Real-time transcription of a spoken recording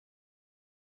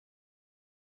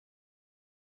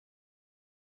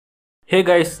Hey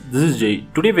guys, this is Jay.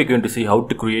 Today we're going to see how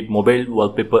to create mobile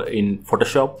wallpaper in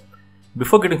Photoshop.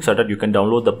 Before getting started, you can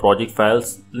download the project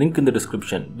files, link in the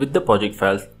description. With the project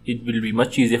files, it will be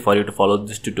much easier for you to follow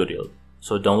this tutorial.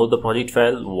 So download the project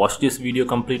file, watch this video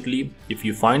completely. If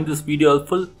you find this video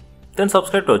helpful, then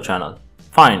subscribe to our channel.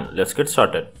 Fine, let's get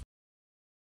started.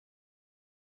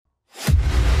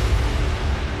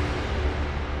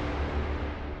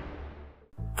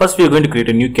 First, we are going to create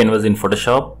a new canvas in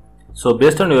Photoshop. So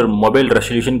based on your mobile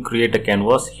resolution, create a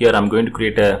canvas. Here I'm going to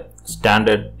create a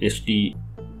standard HD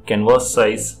canvas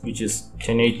size, which is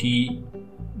 1080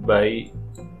 by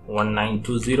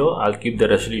 1920. I'll keep the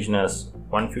resolution as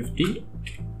 150.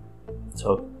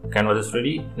 So canvas is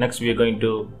ready. Next we are going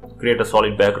to create a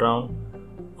solid background.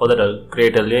 For that, I'll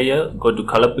create a layer, go to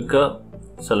color picker,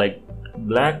 select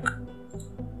black,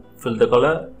 fill the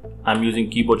color. I'm using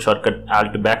keyboard shortcut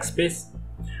Alt Backspace.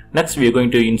 Next we are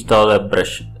going to install a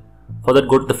brush. For that,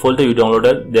 go to the folder you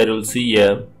downloaded. There you will see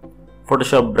a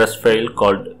Photoshop brush file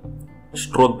called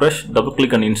stroke brush. Double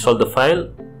click and install the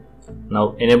file.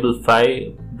 Now enable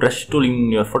brush tool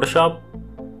in your Photoshop.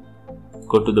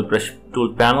 Go to the brush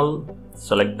tool panel,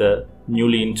 select the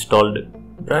newly installed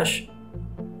brush.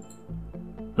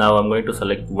 Now I'm going to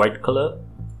select white color.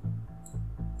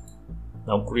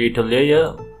 Now create a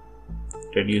layer,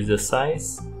 reduce the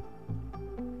size,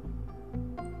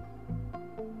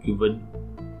 give a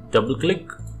double click.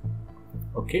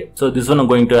 Okay, so this one I'm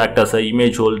going to act as an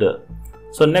image holder.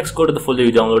 So next, go to the folder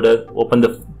you downloaded, open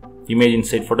the image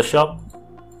inside Photoshop.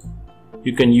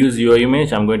 You can use your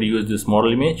image. I'm going to use this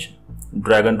model image.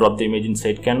 Drag and drop the image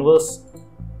inside canvas.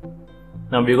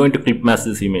 Now we're going to clip mask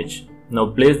this image. Now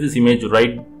place this image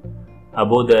right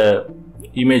above the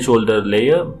image holder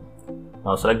layer.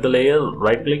 Now select the layer,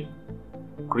 right click,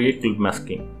 create clip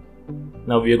masking.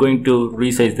 Now we are going to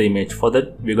resize the image. For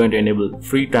that, we are going to enable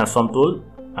free transform tool.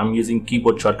 I'm using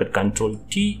keyboard shortcut Ctrl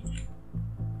T.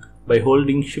 By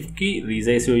holding Shift key,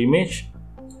 resize your image.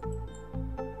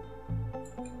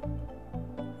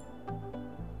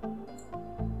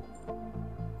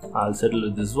 I'll settle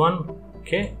with this one.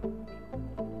 Okay.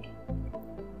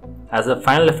 As a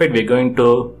final effect, we're going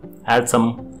to add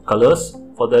some colors.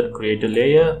 For that, create a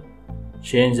layer,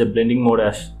 change the blending mode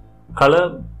as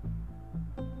color.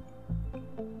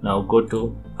 Now go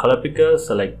to color picker,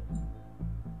 select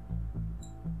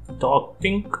dark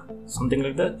pink, something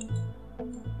like that.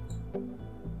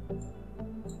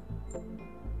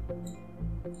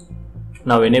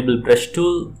 Now enable brush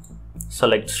tool,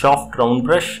 select soft round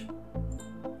brush.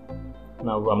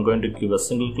 Now I'm going to give a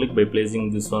single click by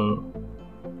placing this one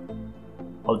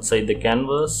outside the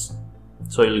canvas,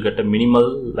 so you'll get a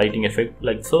minimal lighting effect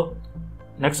like so.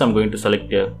 Next I'm going to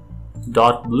select a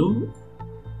dark blue.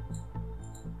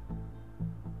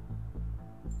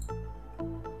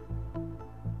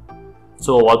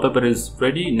 So wallpaper is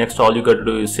ready. Next, all you got to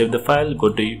do is save the file. Go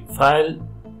to file,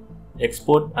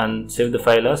 export, and save the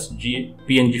file as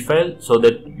PNG file so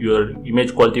that your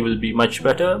image quality will be much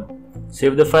better.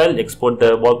 Save the file, export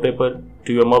the wallpaper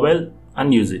to your mobile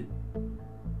and use it.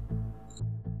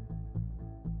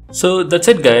 So that's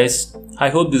it guys. I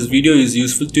hope this video is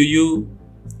useful to you.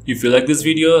 If you like this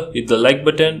video, hit the like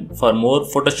button. For more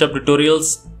Photoshop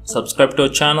tutorials, subscribe to our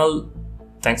channel.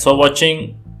 Thanks for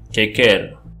watching. Take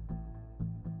care.